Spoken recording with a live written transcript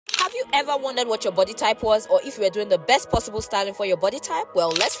Have you ever wondered what your body type was, or if you were doing the best possible styling for your body type? Well,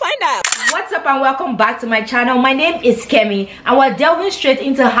 let's find out. What's up and welcome back to my channel. My name is Kemi and we're delving straight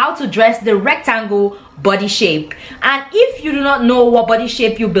into how to dress the rectangle body shape. And if you do not know what body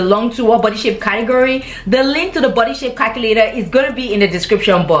shape you belong to, what body shape category, the link to the body shape calculator is going to be in the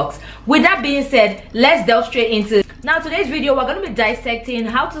description box. With that being said, let's delve straight into it. Now today's video we're going to be dissecting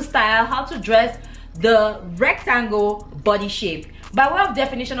how to style, how to dress the rectangle body shape. By way of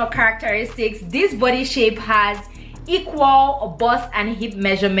definition or characteristics, this body shape has equal bust and hip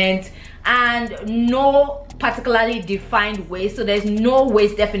measurement and no particularly defined waist, so there's no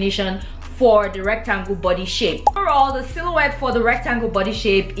waist definition for the rectangle body shape. Overall, the silhouette for the rectangle body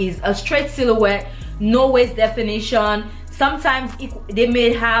shape is a straight silhouette, no waist definition. Sometimes they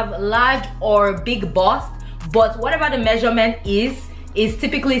may have large or big bust, but whatever the measurement is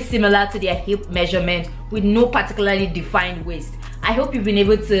typically similar to their hip measurement with no particularly defined waist. I hope you've been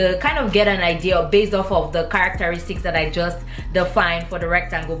able to kind of get an idea based off of the characteristics that I just defined for the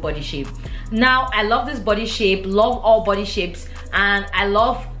rectangle body shape. Now, I love this body shape, love all body shapes, and I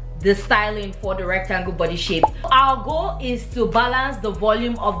love the styling for the rectangle body shape. Our goal is to balance the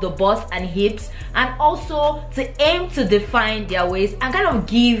volume of the bust and hips, and also to aim to define their waist and kind of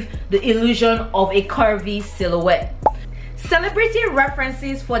give the illusion of a curvy silhouette. Celebrity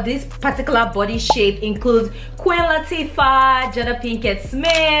references for this particular body shape include Queen Latifah, Jada Pinkett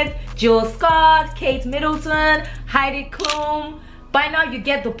Smith, Jill Scott, Kate Middleton, Heidi Klum. By now you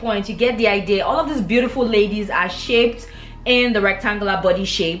get the point, you get the idea. All of these beautiful ladies are shaped in the rectangular body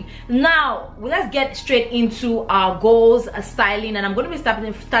shape. Now let's get straight into our goals, styling, and I'm going to be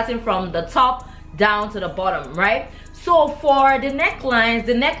starting from the top down to the bottom, right? So for the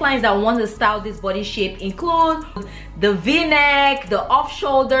necklines that want to style this body shape include the V-neck, the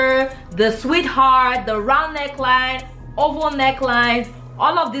off-shoulder, the sweetheart, the round neckline, oval necklines.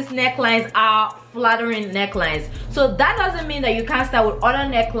 All of these necklines are flattering necklines. So that doesn't mean that you can't style with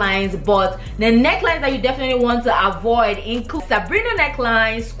other necklines, but the necklines that you definitely want to avoid include Sabrina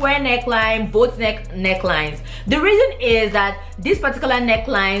neckline, square neckline, boat necklines. The reason is that these particular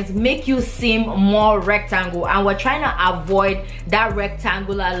necklines make you seem more rectangle, and we're trying to avoid that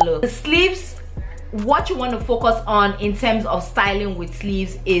rectangular look. The sleeves, what you want to focus on in terms of styling with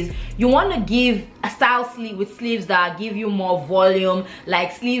sleeves is you want to give a style sleeve with sleeves that give you more volume,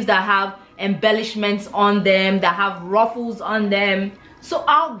 like sleeves that have embellishments on them, that have ruffles on them. So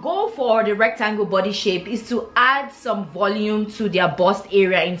our goal for the rectangle body shape is to add some volume to their bust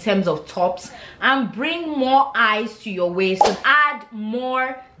area in terms of tops and bring more eyes to your waist, and add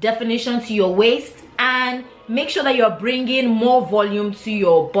more definition to your waist and make sure that you're bringing more volume to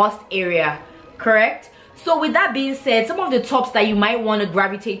your bust area. Correct? So with that being said, some of the tops that you might want to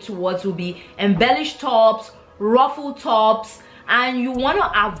gravitate towards will be embellished tops, ruffle tops, and you want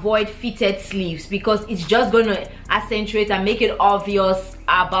to avoid fitted sleeves because it's just going to accentuate and make it obvious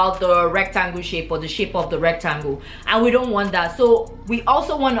about the rectangle shape or the shape of the rectangle, and we don't want that. So we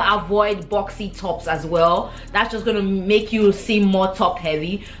also want to avoid boxy tops as well. That's just going to make you seem more top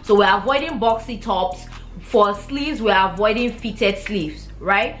heavy. So we're avoiding boxy tops. For sleeves, we're avoiding fitted sleeves,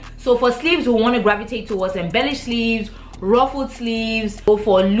 right? So for sleeves, we want to gravitate towards embellished sleeves, ruffled sleeves. Go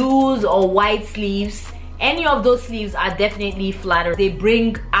for loose or wide sleeves. Any of those sleeves are definitely flatter. They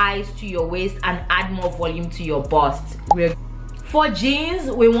bring eyes to your waist and add more volume to your bust. For jeans,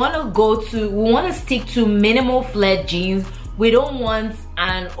 we want to stick to minimal flared jeans. We don't want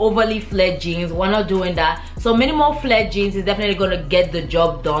an overly flared jeans. We're not doing that. So minimal flared jeans is definitely going to get the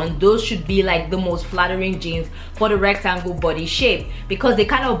job done. Those should be like the most flattering jeans for the rectangle body shape because they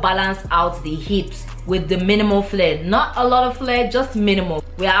kind of balance out the hips with the minimal flare. Not a lot of flare, just minimal.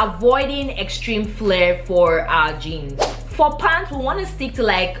 We are avoiding extreme flare for our jeans. For pants, we want to stick to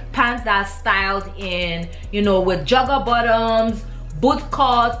like pants that are styled in, you know, with jogger bottoms, boot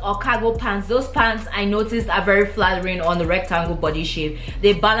cut, or cargo pants. Those pants I noticed are very flattering on the rectangle body shape.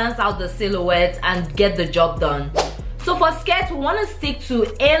 They balance out the silhouette and get the job done. So for skirts, we want to stick to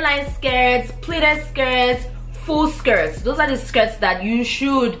A-line skirts, pleated skirts, full skirts. Those are the skirts that you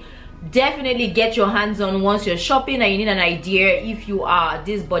should definitely get your hands on once you're shopping and you need an idea if you are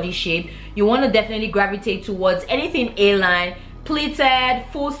this body shape. You want to definitely gravitate towards anything A-line. Pleated,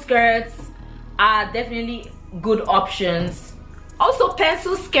 full skirts are definitely good options. Also,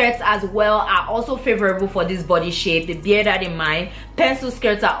 pencil skirts as well are also favorable for this body shape. Bear that in mind. Pencil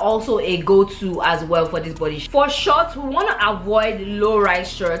skirts are also a go-to as well for this body shape. For shorts, we want to avoid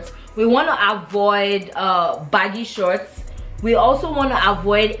low-rise shorts. We want to avoid baggy shorts. We also want to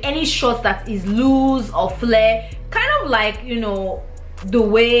avoid any shorts that is loose or flare, kind of like, you know, the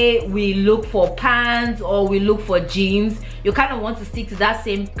way we look for pants or we look for jeans. You kind of want to stick to that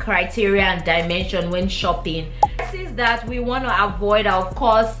same criteria and dimension when shopping. Dresses that we want to avoid are, of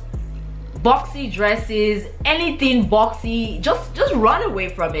course, boxy dresses. Anything boxy, just run away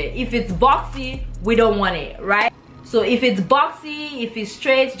from it. If it's boxy, we don't want it, right? So if it's boxy, if it's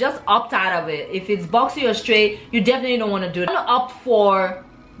straight, just opt out of it. If it's boxy or straight, you definitely don't want to do it. You want to opt for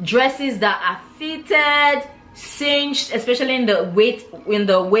dresses that are fitted, cinched, especially in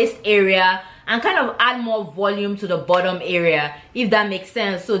the waist area, and kind of add more volume to the bottom area, if that makes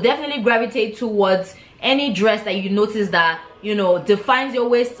sense. So definitely gravitate towards any dress that you notice that, you know, defines your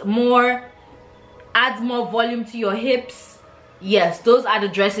waist more, adds more volume to your hips. Yes, those are the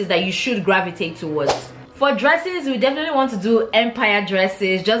dresses that you should gravitate towards. For dresses, we definitely want to do empire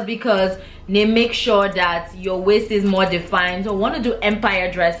dresses, just because they make sure that your waist is more defined. So we want to do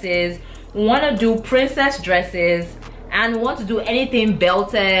empire dresses, we want to do princess dresses, and we want to do anything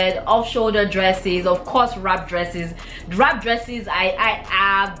belted, off-shoulder dresses, of course wrap dresses. Wrap dresses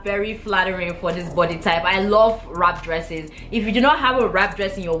are very flattering for this body type. I love wrap dresses. If you do not have a wrap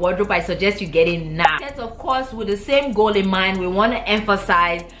dress in your wardrobe, I suggest you get it now. Of course, with the same goal in mind, we want to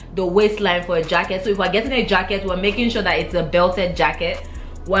emphasize the waistline for a jacket. So if we're getting a jacket, we're making sure that it's a belted jacket.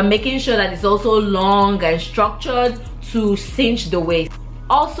 We're making sure that it's also long and structured to cinch the waist.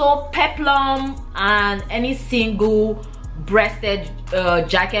 Also, peplum and any single breasted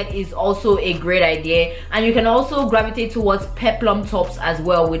jacket is also a great idea, and you can also gravitate towards peplum tops as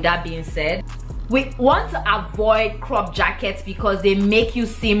well. With that being said, we want to avoid crop jackets because they make you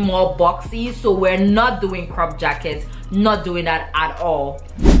seem more boxy, so we're not doing crop jackets, not doing that at all.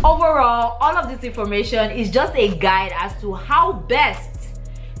 Overall, all of this information is just a guide as to how best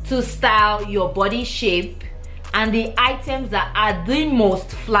to style your body shape and the items that are the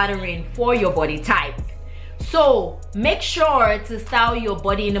most flattering for your body type. So make sure to style your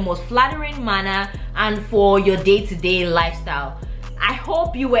body in the most flattering manner and for your day-to-day lifestyle. I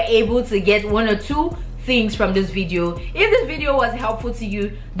hope you were able to get one or two things from this video. If this video was helpful to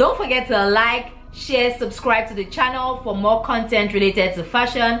you, don't forget to like, share, subscribe to the channel for more content related to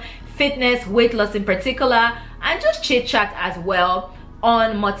fashion, fitness, weight loss in particular, and just chit chat as well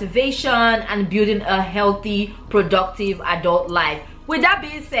on motivation and building a healthy, productive adult life. With that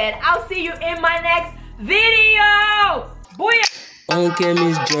being said, I'll see you in my next video. Booyah! On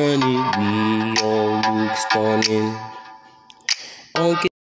KEMI'S journey, we all look stunning. On